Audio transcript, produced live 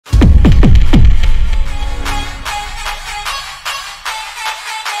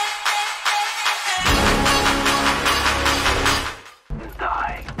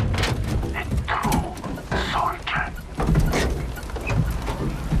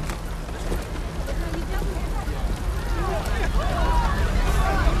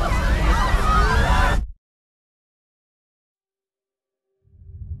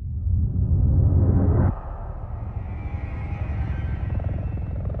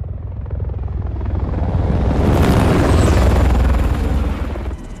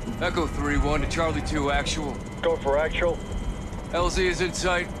Charlie 2, actual. Go for actual. LZ is in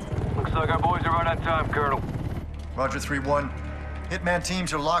sight. Looks like our boys are right on time, Colonel. Roger 3-1. Hitman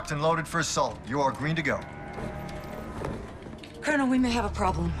teams are locked and loaded for assault. You are green to go. Colonel, we may have a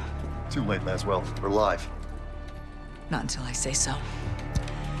problem. Too late, Laswell. We're live. Not until I say so.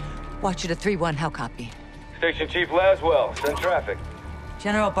 Watch it at 3-1, how copy? Station Chief Laswell, send traffic.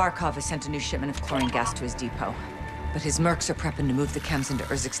 General Barkov has sent a new shipment of chlorine gas to his depot. But his mercs are prepping to move the chems into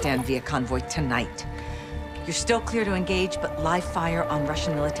Urzikstan via convoy tonight. You're still clear to engage, but live fire on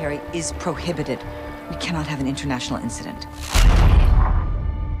Russian military is prohibited. We cannot have an international incident.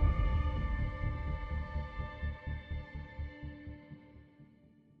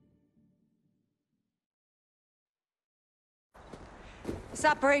 This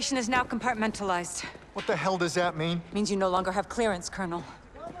operation is now compartmentalized. What the hell does that mean? Means you no longer have clearance, Colonel.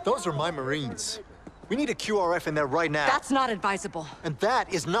 Those are my Marines. We need a QRF in there right now. That's not advisable. And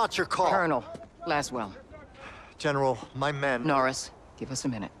that is not your call. Colonel, Laswell. General, my men... Norris, give us a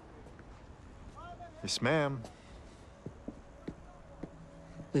minute. Yes, ma'am.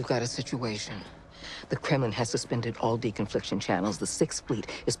 We've got a situation. The Kremlin has suspended all deconfliction channels. The Sixth Fleet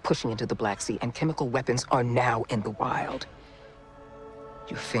is pushing into the Black Sea, and chemical weapons are now in the wild.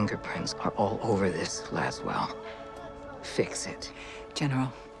 Your fingerprints are all over this, Laswell. Fix it.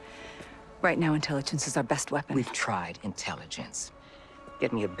 General, right now intelligence is our best weapon. We've tried intelligence.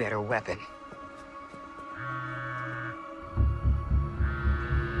 Get me a better weapon.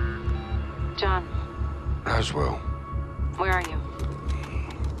 John, Laswell, where are you?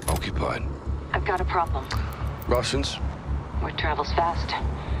 occupied. I've got a problem. Russians? Word travels fast.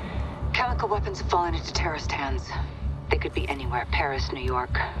 Chemical weapons have fallen into terrorist hands. They could be anywhere. Paris, New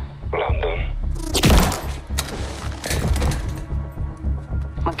York. London.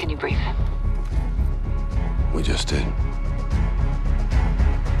 When can you brief? We just did.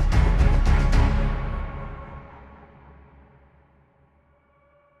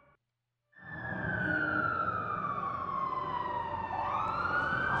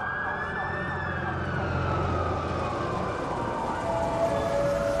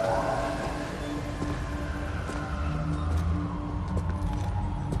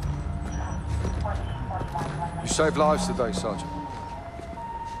 You saved lives today, Sergeant.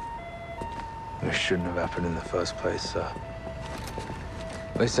 It shouldn't have happened in the first place, sir.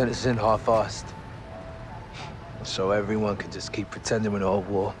 They sent us in half-assed. So everyone could just keep pretending we're not at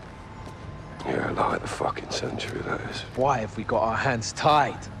war. Yeah, like the fucking century, that is. Why have we got our hands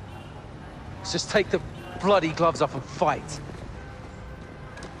tied? Let's just take the bloody gloves off and fight.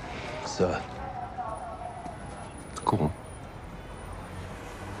 Sir. Go on.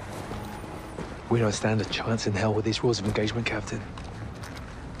 We don't stand a chance in hell with these rules of engagement, Captain.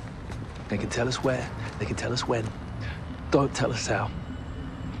 They can tell us where, they can tell us when. Don't tell us how.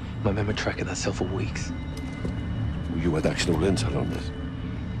 My men were tracking that cell for weeks. You had actual intel on this?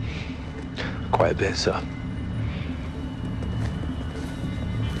 Quite a bit, sir.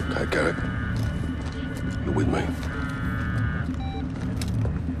 Okay, Garrett. You're with me.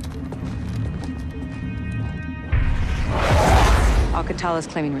 Al-Qatala's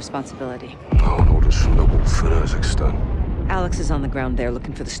claiming responsibility. Oh, orders from the wolf in Urzikstan. Alex is on the ground there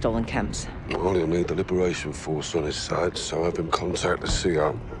looking for the stolen chems. Well, he'll need the Liberation Force on his side, so have him contact the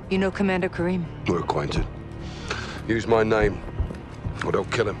CR. You know Commander Karim? We're acquainted. Use my name, or they'll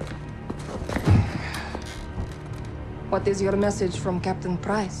kill him. What is your message from Captain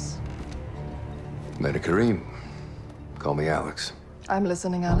Price? Commander Karim. Call me Alex. I'm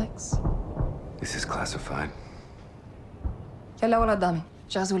listening, Alex. This is classified. يلا ولد دامي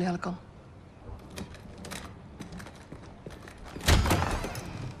جهزوا لي هالكم.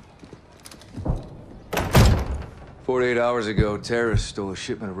 "48 hours ago, terrorists stole a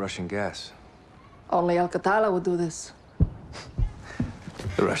shipment of Russian gas." Only Al-Qatala would do this.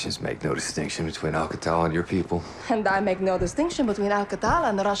 The Russians make no distinction between Al-Qatala and your people. And I make no distinction between Al-Qatala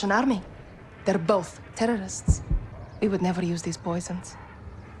and the Russian army. They're both terrorists. We would never use these poisons.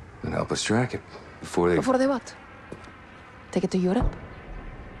 Then help us track it before they... Before they what? Take it to Europe?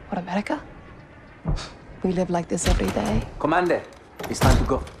 Or America? We live like this every day. Commander, it's time to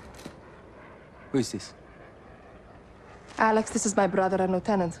go. Who is this? Alex, this is my brother and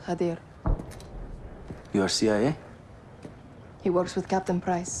Lieutenant, Hadir. You are CIA? He works with Captain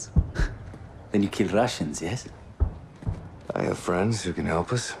Price. Then you kill Russians, yes? I have friends who can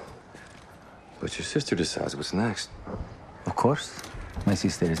help us. But your sister decides what's next. Of course. My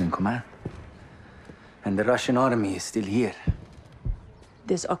sister is in command. And the Russian army is still here.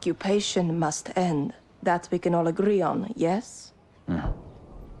 This occupation must end. That we can all agree on, yes?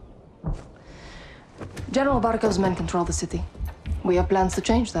 General Barkov's men control the city. We have plans to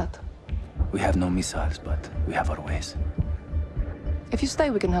change that. We have no missiles, but we have our ways. If you stay,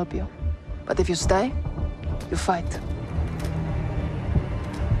 we can help you. But if you stay, you fight.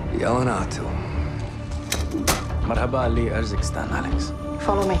 Yelling out to him. Marhaba Ali Urzikstan, Alex.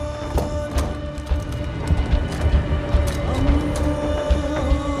 Follow me.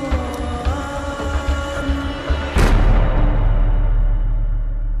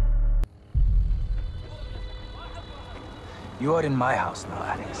 You are in my house now,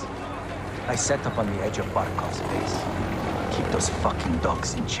 Alex. I set up on the edge of Barkov's base. Keep those fucking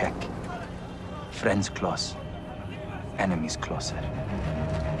dogs in check. Friends close, enemies closer.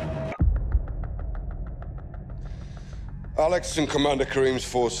 Alex and Commander Karim's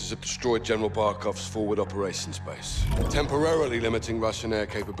forces have destroyed General Barkov's forward operations base, temporarily limiting Russian air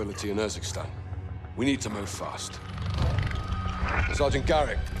capability in Urzikstan. We need to move fast. Sergeant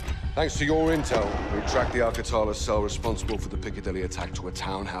Garrick, thanks to your intel, we tracked the Al-Qatala cell responsible for the Piccadilly attack to a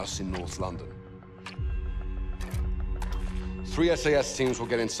townhouse in North London. 3 SAS teams will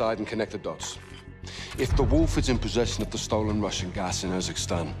get inside and connect the dots. If the Wolf is in possession of the stolen Russian gas in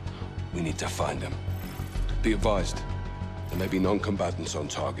Urzikstan, we need to find him. Be advised, there may be non-combatants on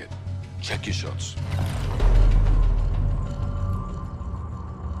target. Check your shots.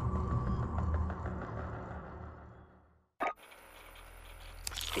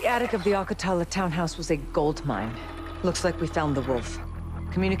 The attic of the Al-Qatala townhouse was a gold mine. Looks like we found the Wolf.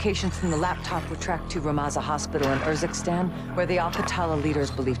 Communications from the laptop were tracked to Ramaza Hospital in Urzikstan, where the Al-Qatala leader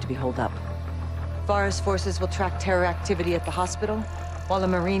is believed to be holed up. Farah's forces will track terror activity at the hospital, while a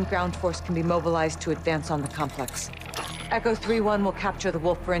Marine ground force can be mobilized to advance on the complex. Echo 3-1 will capture the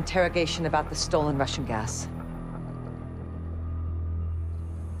Wolf for interrogation about the stolen Russian gas.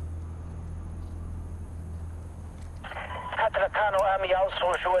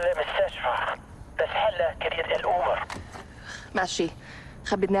 ماشي.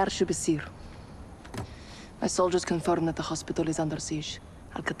 خبرني نعرف شو بيصير. My soldiers confirm that the hospital is under siege.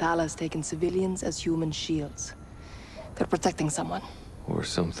 Al-Qatala has taken civilians as human shields. They're protecting someone. Or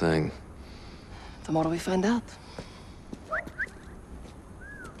something. Tomorrow we find out.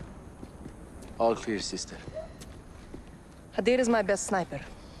 All clear, sister. Hadir is my best sniper.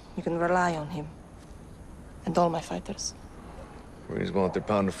 You can rely on him. And all my fighters. Marines want their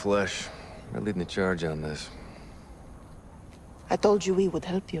pound of flesh. They're leading the charge on this. I told you we would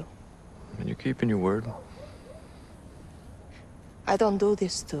help you. And you're keeping your word? I don't do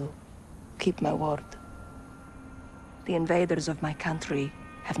this to keep my word. The invaders of my country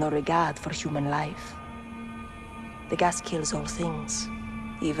have no regard for human life. The gas kills all things,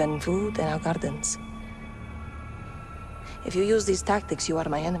 even food and our gardens. If you use these tactics, you are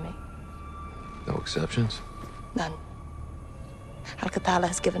my enemy. No exceptions? None. Al-Qatala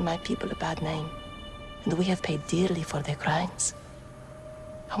has given my people a bad name, and we have paid dearly for their crimes.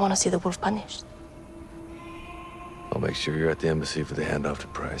 I want to see the Wolf punished. I'll make sure you're at the embassy for the handoff to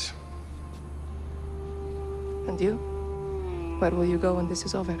Price. And you? Where will you go when this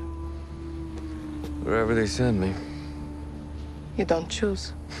is over? Wherever they send me. You don't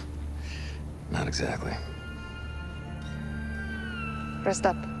choose. Not exactly. Rest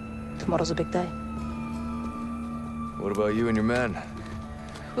up. Tomorrow's a big day. What about you and your men?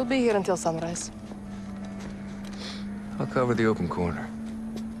 We'll be here until sunrise. I'll cover the open corner.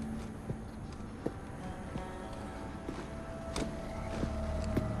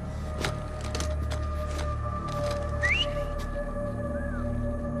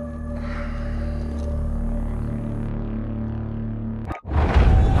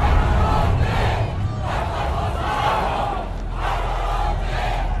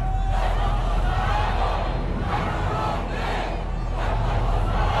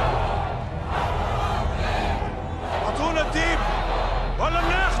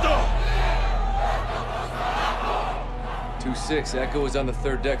 Echo is on the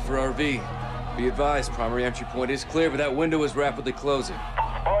 3rd deck for RV. Be advised, primary entry point is clear, but that window is rapidly closing.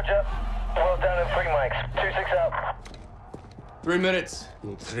 Roger. Well down in 3 mics. 2-6 out. 3 minutes.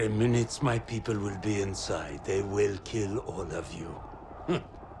 In 3 minutes, my people will be inside. They will kill all of you.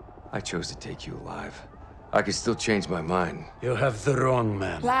 I chose to take you alive. I could still change my mind. You have the wrong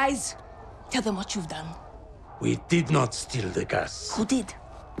man. Lies! Tell them what you've done. We did not steal the gas. Who did?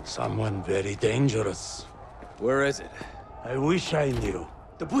 Someone very dangerous. Where is it? I wish I knew.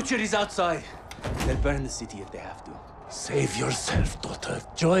 The butcher is outside. They'll burn the city if they have to. Save yourself, daughter.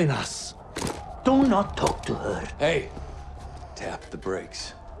 Join us. Do not talk to her. Hey! Tap the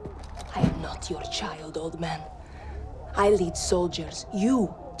brakes. I am not your child, old man. I lead soldiers.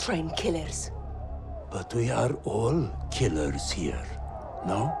 You train killers. But we are all killers here,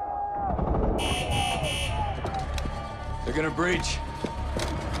 no? They're gonna breach.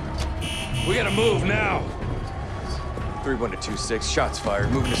 We gotta move now. 3-1 to 2-6. Shots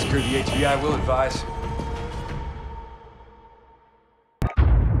fired. Moving to secure the HVI. Will advise.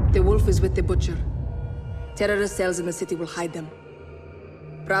 The wolf is with the butcher. Terrorist cells in the city will hide them.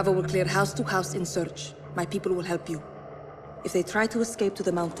 Bravo will clear house to house in search. My people will help you. If they try to escape to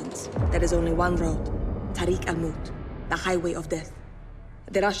the mountains, there is only one road. Tariq al-Mut, the highway of death.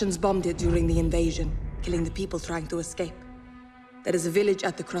 The Russians bombed it during the invasion, killing the people trying to escape. There is a village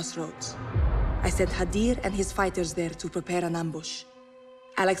at the crossroads. I sent Hadir and his fighters there to prepare an ambush.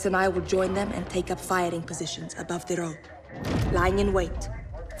 Alex and I will join them and take up firing positions above the road, lying in wait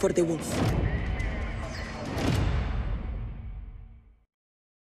for the wolf.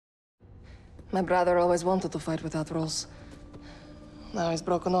 My brother always wanted to fight without rules. Now he's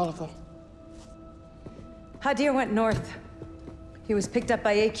broken all of them. Hadir went north. He was picked up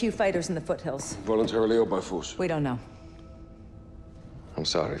by AQ fighters in the foothills. Voluntarily or by force? We don't know. I'm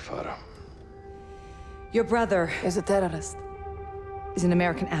sorry, Farah. Your brother is a terrorist. Is an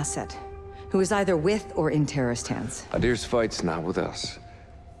American asset who is either with or in terrorist hands. Hadir's fight's not with us.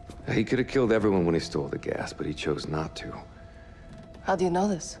 He could have killed everyone when he stole the gas, but he chose not to. How do you know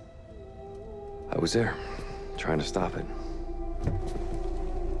this? I was there, trying to stop it.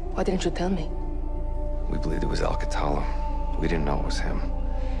 Why didn't you tell me? We believed it was Al-Qatala. We didn't know it was him.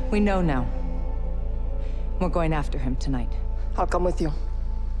 We know now. We're going after him tonight. I'll come with you.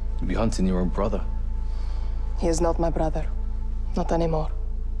 You'll be hunting your own brother. He is not my brother. Not anymore.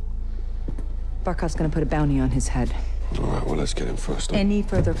 Barkov's gonna put a bounty on his head. All right, well, let's get him first. Any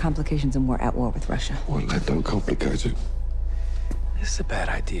further complications and we're at war with Russia. Well, don't complicate it. This is a bad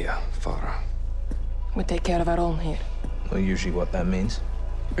idea, Farah. We take care of our own here. Not usually what that means.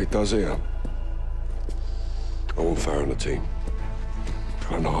 It does here. I want Farah on the team.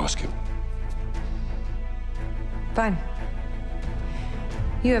 I'm not asking. Fine.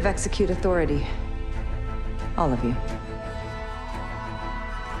 You have execute authority. All of you.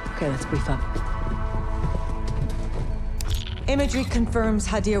 Okay, let's brief up. Imagery confirms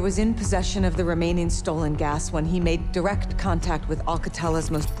Hadir was in possession of the remaining stolen gas when he made direct contact with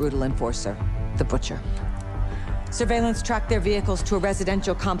Al-Qatala's most brutal enforcer, the Butcher. Surveillance tracked their vehicles to a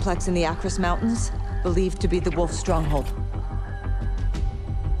residential complex in the Akris Mountains, believed to be the Wolf stronghold.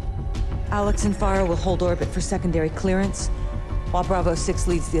 Alex and Farah will hold orbit for secondary clearance, while Bravo 6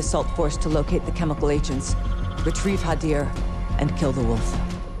 leads the assault force to locate the chemical agents, retrieve Hadir, and kill the Wolf.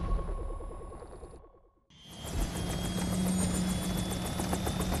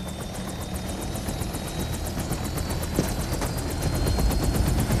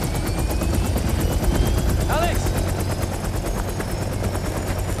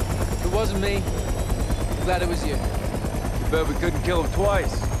 Me. Glad it was you. But we couldn't kill him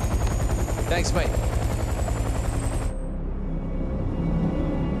twice. Thanks, mate.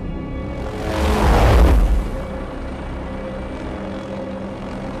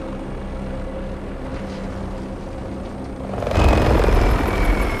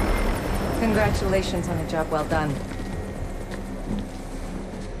 Congratulations on a job well done.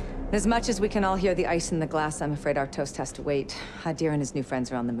 As much as we can all hear the ice in the glass, I'm afraid our toast has to wait. Hadir and his new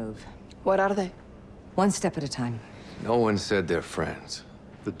friends are on the move. What are they? One step at a time. No one said they're friends.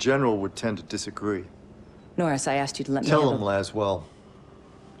 The general would tend to disagree. Norris, I asked you to let me Tell handle... him, Laswell.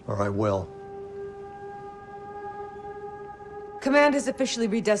 Or I will. Command has officially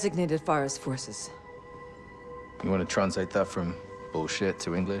redesignated Farah's forces. You want to translate that from bullshit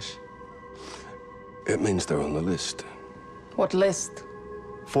to English? It means they're on the list. What list?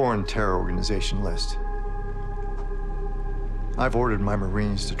 Foreign terror organization list. I've ordered my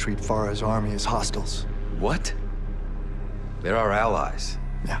Marines to treat Farah's army as hostiles. What? They're our allies.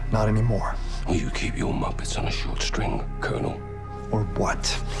 Yeah, not anymore. You keep your Muppets on a short string, Colonel. Or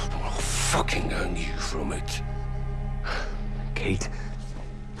what? I'll fucking earn you from it. Kate,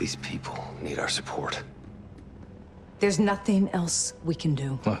 these people need our support. There's nothing else we can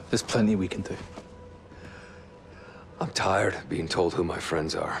do. Well, there's plenty we can do. I'm tired of being told who my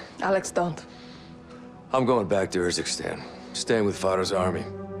friends are. Alex, don't. I'm going back to Urzikstan. Staying with Farah's army.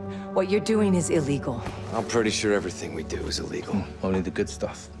 What you're doing is illegal. I'm pretty sure everything we do is illegal. Only the good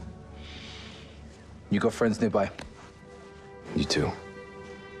stuff. You got friends nearby? You too.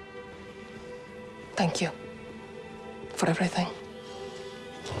 Thank you. For everything.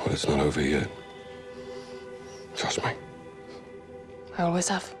 Well, it's not over yet. Trust me. I always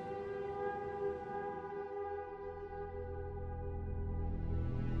have.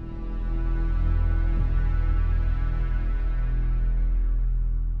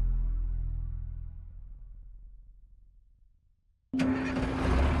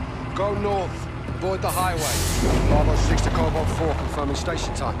 Go north. Avoid the highway. Bravo 6 to Cobalt 4, confirming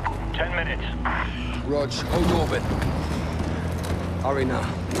station time. 10 minutes. Rog, hold orbit. Hurry now.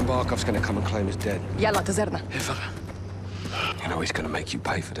 Barkov's gonna come and claim us dead. Yalla, Tazerna. You know he's gonna make you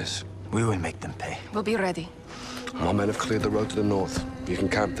pay for this. We will make them pay. We'll be ready. My men have cleared the road to the north. You can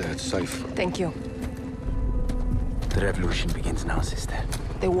camp there, it's safe. Thank you. The revolution begins now, sister.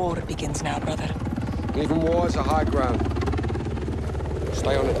 The war begins now, brother. Even war is a high ground.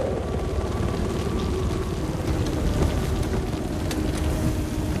 Stay on it.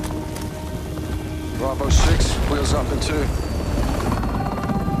 Bravo 6, wheels up in 2.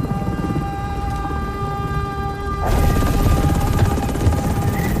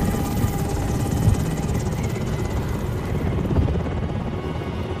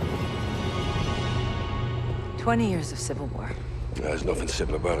 "20 years of civil war. There's nothing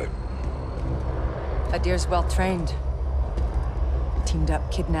civil about it. Adir's well-trained. Teamed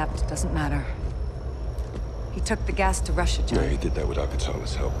up, kidnapped, doesn't matter. He took the gas to Russia, John. Yeah, he did that without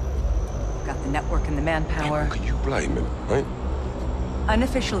Katana's help. Got the network and the manpower. Can you blame him, right?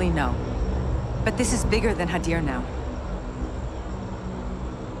 Unofficially, no. But this is bigger than Hadir now.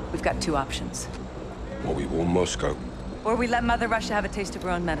 We've got two options. Well, we warn Moscow. Or we let Mother Russia have a taste of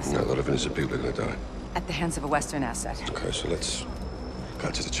her own medicine. No, a lot of innocent people are gonna die. At the hands of a Western asset. Okay, so let's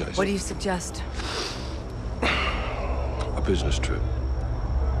cut to the chase. What do you suggest? A business trip.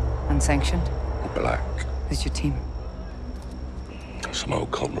 Unsanctioned? Black. Who's your team? Some old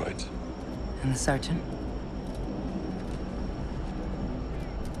comrades. And the sergeant?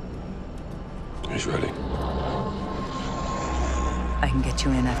 He's ready. I can get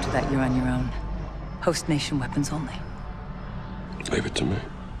you in. After that, you're on your own. Host nation weapons only. Leave it to me.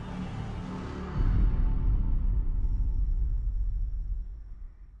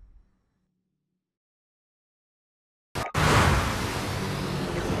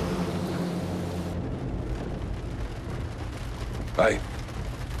 Hey.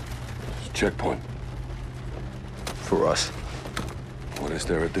 Checkpoint. For us. What is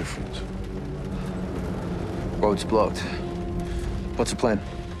there a difference? Road's blocked. What's the plan?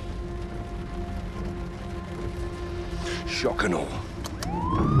 Shock and all.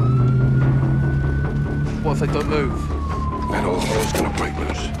 What if they don't move? That old hell's gonna break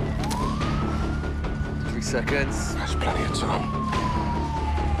loose. 3 seconds. That's plenty of time.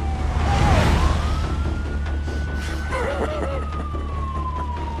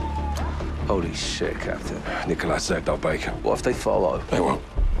 Holy shit, Captain. Nikolai saved our bacon. What if they follow? They won't.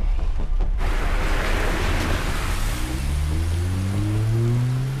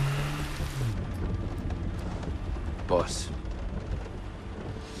 Boss.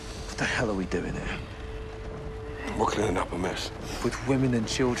 What the hell are we doing here? We're cleaning up a mess. With women and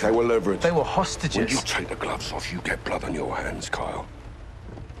children. They were leverage. They were hostages. When you take the gloves off, you get blood on your hands, Kyle.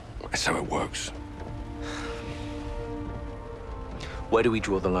 That's how it works. Where do we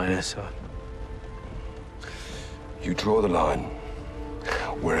draw the line, sir? You draw the line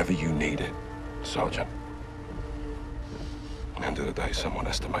wherever you need it, Sergeant. At the end of the day, someone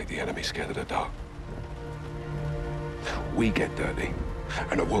has to make the enemy scared of the dark. We get dirty,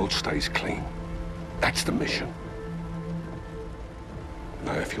 and the world stays clean. That's the mission.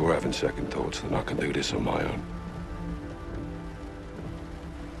 Now, if you're having second thoughts, then I can do this on my own.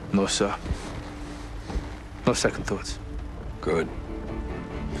 No, sir. No second thoughts. Good.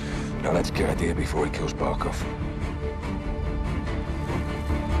 Now let's get Hadir before he kills Barkov.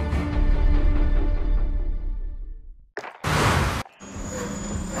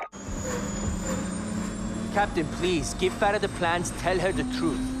 Captain, please, give Farah the plans, tell her the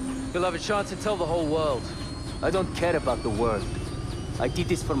truth. You'll have a chance to tell the whole world. I don't care about the world. I did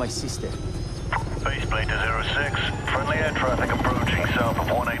this for my sister. Baseplate to 06. Friendly air traffic approaching south of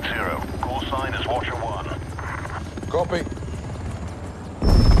 180. Call sign is Watcher 1. Copy.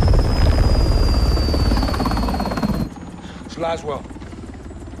 It's Laswell.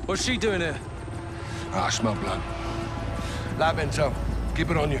 What's she doing here? I smell blood. Lab intel.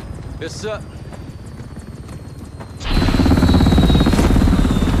 Keep it on you. Yes, sir.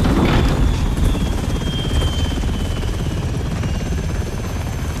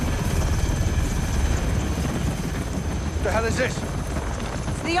 What the hell is this?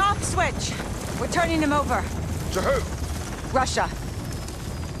 It's the off switch. We're turning him over. To who? Russia.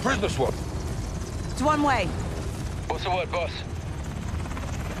 Prisoner swap. It's one way. What's the word, boss?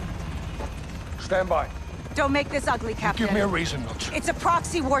 Stand by. Don't make this ugly, Captain. Give me a reason not to. It's a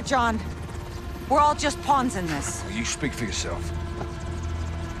proxy war, John. We're all just pawns in this. Well, you speak for yourself.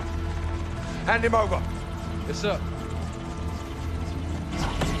 Hand him over. Yes, sir.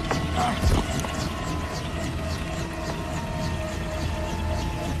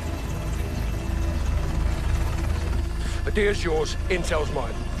 Hadir's yours, intel's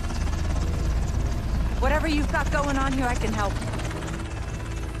mine. Whatever you've got going on here, I can help.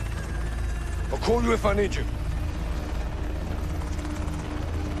 I'll call you if I need you.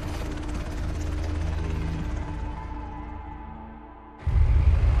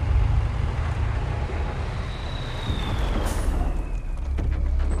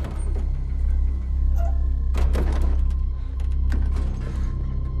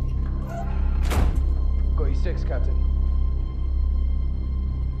 Got E6, Captain.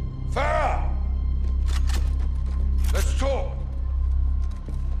 Farah! Let's talk.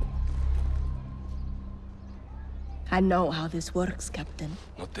 I know how this works, Captain.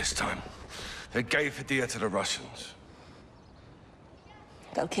 Not this time. They gave Hadir to the Russians.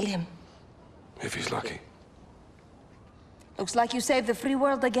 They'll kill him. If he's lucky. Looks like you saved the free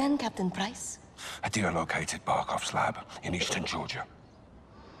world again, Captain Price. Hadir located Barkov's lab in eastern Georgia.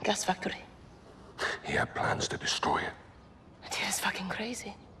 Gas factory. He had plans to destroy it. It is fucking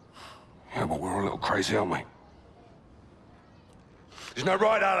crazy. Yeah, but we're a little crazy, aren't we? Isn't that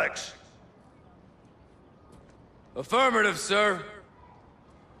right, Alex? Affirmative, sir.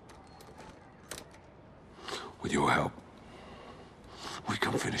 With your help, we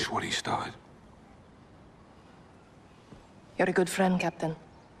can finish what he started. You're a good friend, Captain.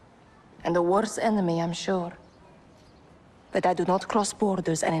 And the worst enemy, I'm sure. But I do not cross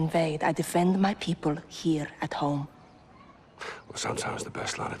borders and invade. I defend my people here at home. Well, sometimes the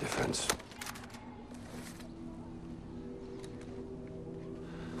best line of defense.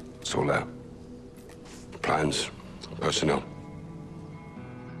 It's all there. Plans, personnel.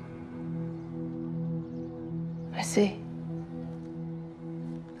 I see.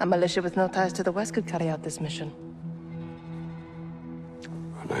 A militia with no ties to the West could carry out this mission.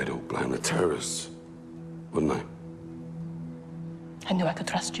 And they'd all blame the terrorists, wouldn't they? I knew I could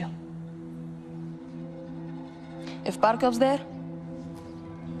trust you. If Barkov's there,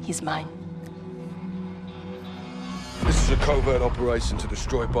 he's mine. This is a covert operation to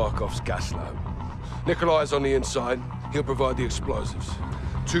destroy Barkov's gas lab. Nikolai's on the inside. He'll provide the explosives.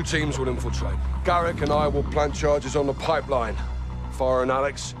 2 teams will infiltrate. Garrick and I will plant charges on the pipeline. Farah and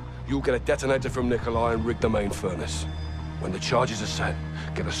Alex, you'll get a detonator from Nikolai and rig the main furnace. When the charges are set,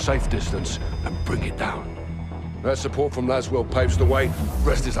 get a safe distance and bring it down. That support from Laswell paves the way.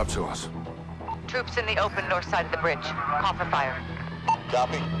 Rest is up to us. Troops in the open north side of the bridge. Call for fire.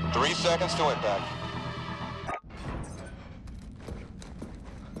 Copy. 3 seconds to impact.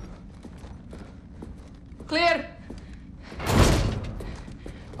 Clear!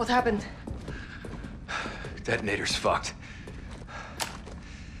 What happened? Detonator's fucked.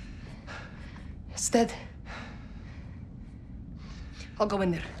 It's dead. I'll go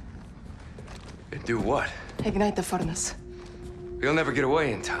in there. And do what? Ignite the furnace. You'll never get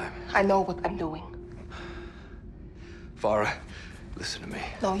away in time. I know what I'm doing. Farah, listen to me.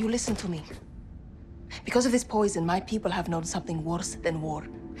 No, you listen to me. Because of this poison, my people have known something worse than war.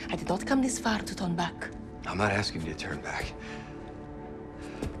 I did not come this far to turn back. I'm not asking you to turn back.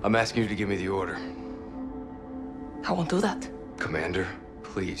 I'm asking you to give me the order. I won't do that. Commander,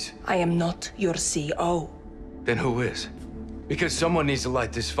 please. I am not your CO. Then who is? Because someone needs to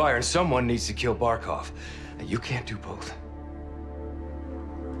light this fire and someone needs to kill Barkov. And you can't do both.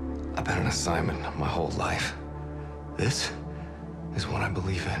 I've been an assignment my whole life. This is what I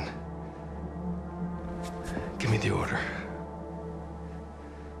believe in. Give me the order.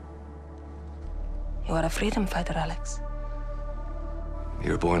 You are a freedom fighter, Alex.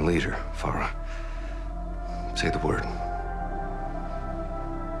 You're a born leader, Farah. Say the word.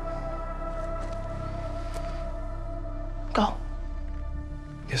 Go.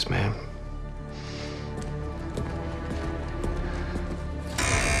 Yes, ma'am.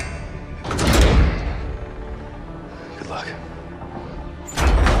 Good luck.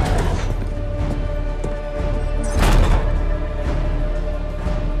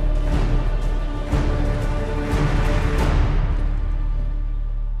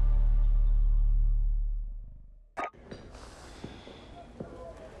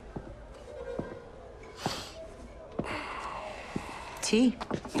 Tea?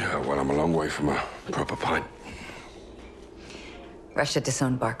 Yeah, well, I'm a long way from a proper pint. Russia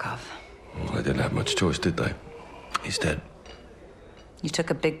disowned Barkov. Well, they didn't have much choice, did they? He's dead. You took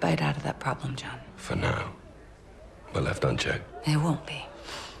a big bite out of that problem, John. For now. But left unchecked. It won't be.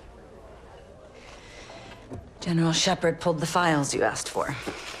 General Shepard pulled the files you asked for.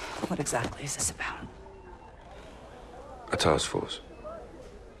 What exactly is this about? A task force.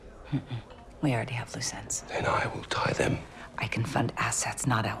 We already have loose ends. Then I will tie them. I can fund assets,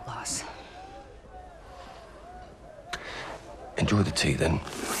 not outlaws. Enjoy the tea, then.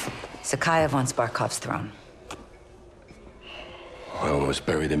 Zakhaev wants Barkov's throne. I almost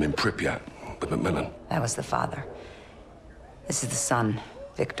buried him in Pripyat. with Macmillan. That was the father. This is the son,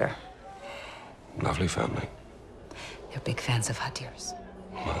 Victor. Lovely family. They're big fans of Hadir's.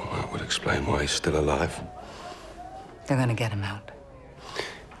 Well, that would explain why he's still alive. They're gonna get him out.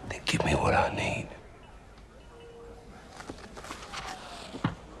 They give me what I need.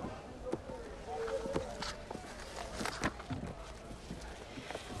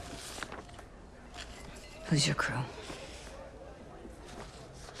 Who's your crew?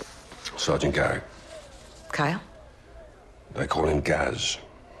 Sergeant Garrick. Kyle? They call him Gaz.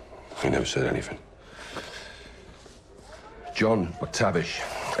 He never said anything. John McTavish,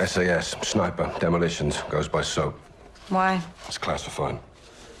 SAS, sniper, demolitions, goes by SOAP. Why? It's classified.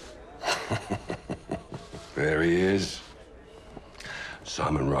 There he is.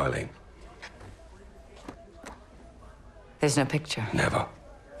 Simon Riley. There's no picture. Never.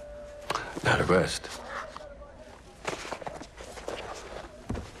 Now the rest.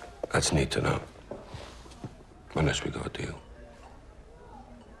 That's neat to know. Unless we got a deal.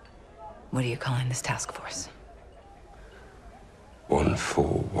 What are you calling this task force?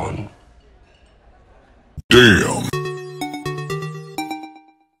 141. Damn.